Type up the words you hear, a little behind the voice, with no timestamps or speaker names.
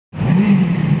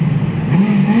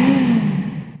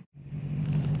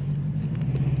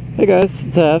Hey guys,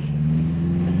 it's Half.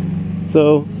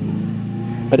 So,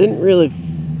 I didn't really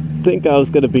think I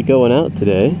was going to be going out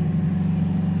today.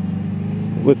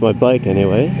 With my bike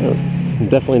anyway. I'm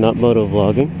definitely not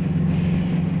motovlogging.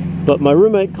 But my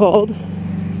roommate called,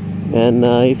 and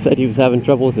he said he was having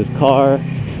trouble with his car.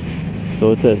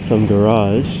 So it's at some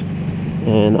garage.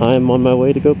 And I'm on my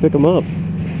way to go pick him up.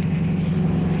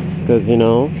 Because, you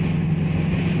know,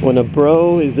 when a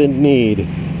bro is in need,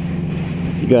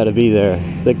 you gotta be there.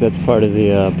 I think that's part of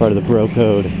the bro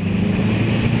code.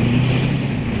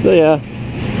 So yeah,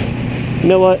 you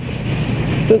know what?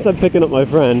 Since I'm picking up my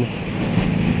friend,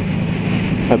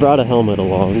 I brought a helmet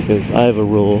along because I have a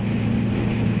rule.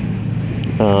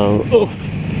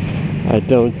 I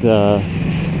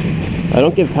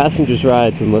don't give passengers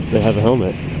rides unless they have a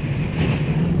helmet.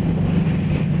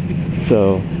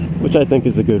 So, which I think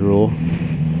is a good rule.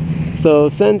 So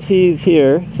since he's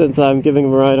here, since I'm giving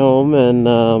him a ride home, and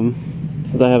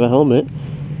since I have a helmet,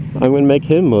 I'm going to make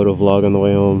him motovlog on the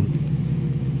way home.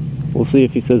 We'll see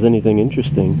if he says anything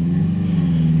interesting.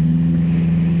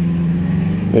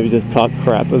 Maybe just talk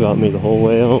crap about me the whole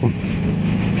way home.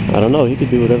 I don't know, he could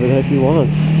do whatever the heck he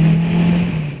wants.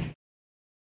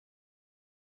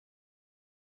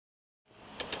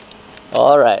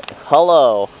 Alright,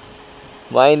 hello.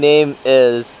 My name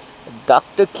is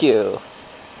Dr. Q.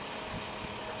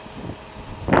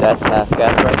 That's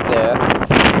Half-Cat right there.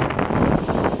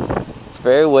 It's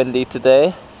very windy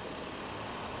today.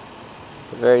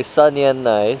 Very sunny and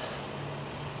nice.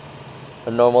 A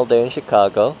normal day in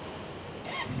Chicago.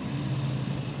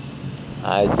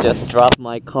 I just dropped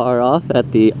my car off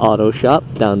at the auto shop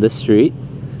down the street.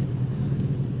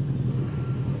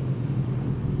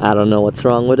 I don't know what's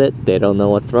wrong with it. They don't know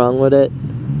what's wrong with it.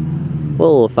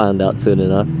 Well, we'll find out soon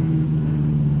enough.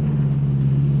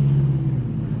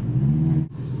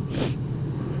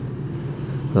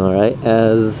 Alright,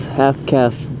 as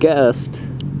Half-Calf's guest,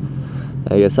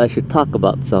 I guess I should talk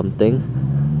about something.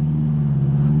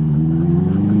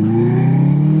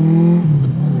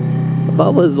 I've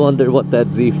always wondered what that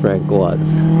Z-Frank was.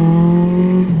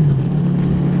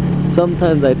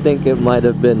 Sometimes I think it might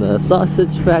have been a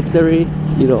sausage factory,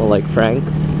 you know, like Frank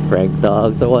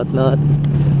dogs or whatnot.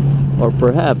 Or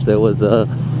perhaps it was a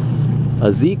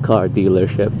Z-car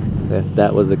dealership. If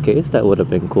that was the case, that would have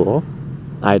been cool.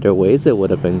 Either ways, it would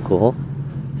have been cool.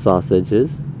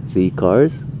 Sausages,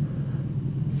 Z-cars,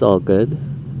 it's all good.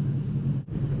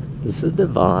 This is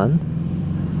Devon.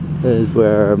 This is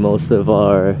where most of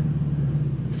our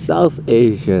South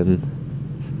Asian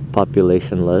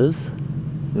population lives.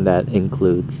 And that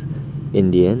includes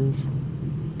Indians,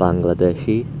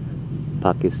 Bangladeshi,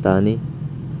 Pakistani,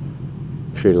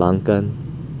 Sri Lankan.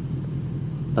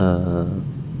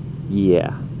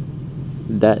 Yeah,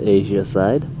 that Asia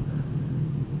side.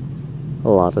 A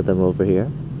lot of them over here.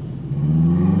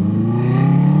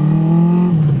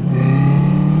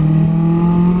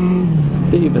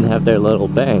 They even have their little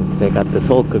bank. They got this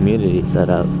whole community set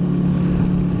up.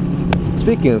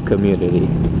 Speaking of community,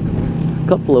 a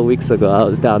couple of weeks ago I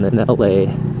was down in LA.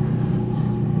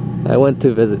 I went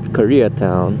to visit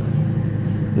Koreatown.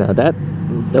 Now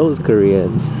those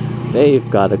Koreans, they've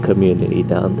got a community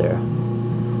down there.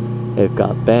 They've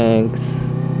got banks,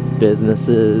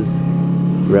 businesses,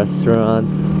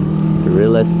 restaurants,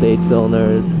 real estate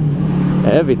owners,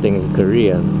 everything in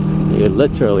Korean. You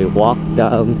literally walk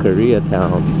down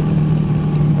Koreatown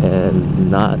and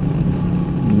not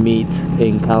meet,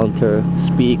 encounter,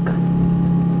 speak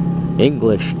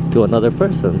English to another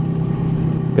person,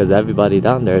 because everybody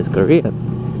down there is Korean.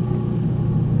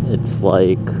 It's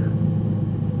like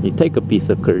you take a piece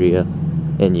of Korea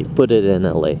and you put it in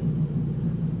LA.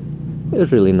 It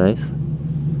was really nice.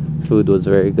 Food was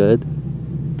very good.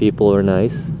 People were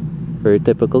nice. Very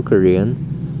typical Korean.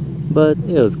 But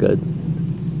it was good.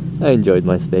 I enjoyed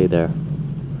my stay there.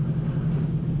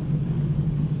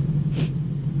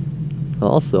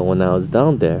 Also, when I was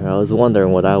down there, I was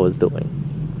wondering what I was doing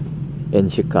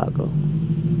in Chicago.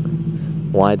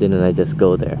 Why didn't I just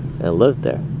go there and live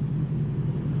there?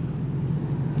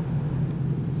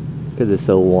 Because it's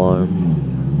so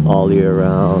warm all year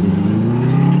round.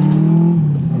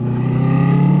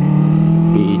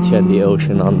 Beach and the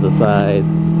ocean on the side,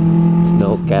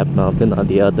 snow-capped mountain on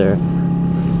the other.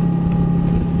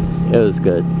 It was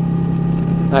good.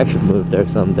 I should move there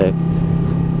someday.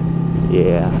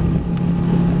 Yeah.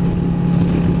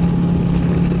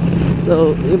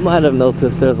 So you might have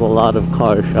noticed there's a lot of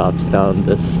car shops down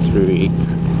the street.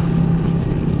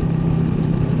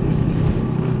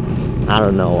 I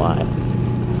don't know why.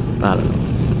 I don't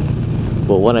know.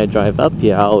 But when I drive up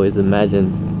here, I always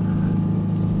imagine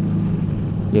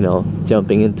you know,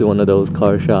 jumping into one of those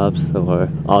car shops or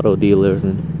auto dealers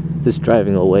and just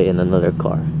driving away in another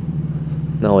car.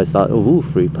 And I always thought, ooh,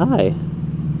 free pie.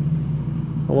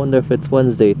 I wonder if it's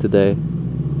Wednesday today.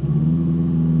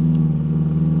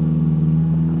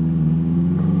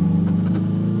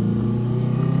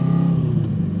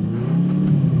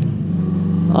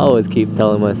 I always keep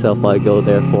telling myself I go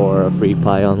there for a free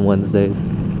pie on Wednesdays.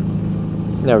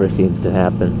 Never seems to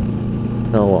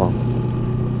happen. Oh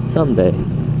well. Someday.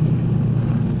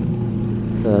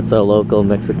 That's our local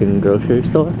Mexican grocery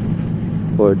store.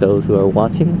 For those who are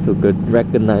watching who could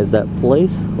recognize that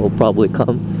place, will probably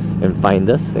come and find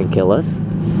us and kill us.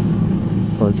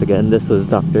 Once again, this was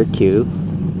Dr. Q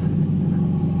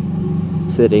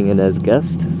sitting in as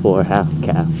guest for Half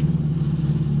Calf.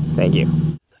 Thank you.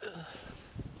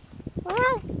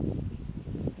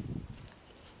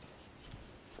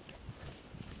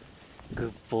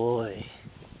 Good boy.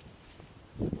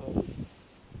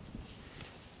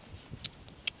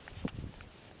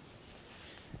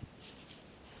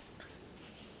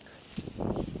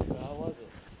 How was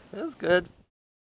it? It was good.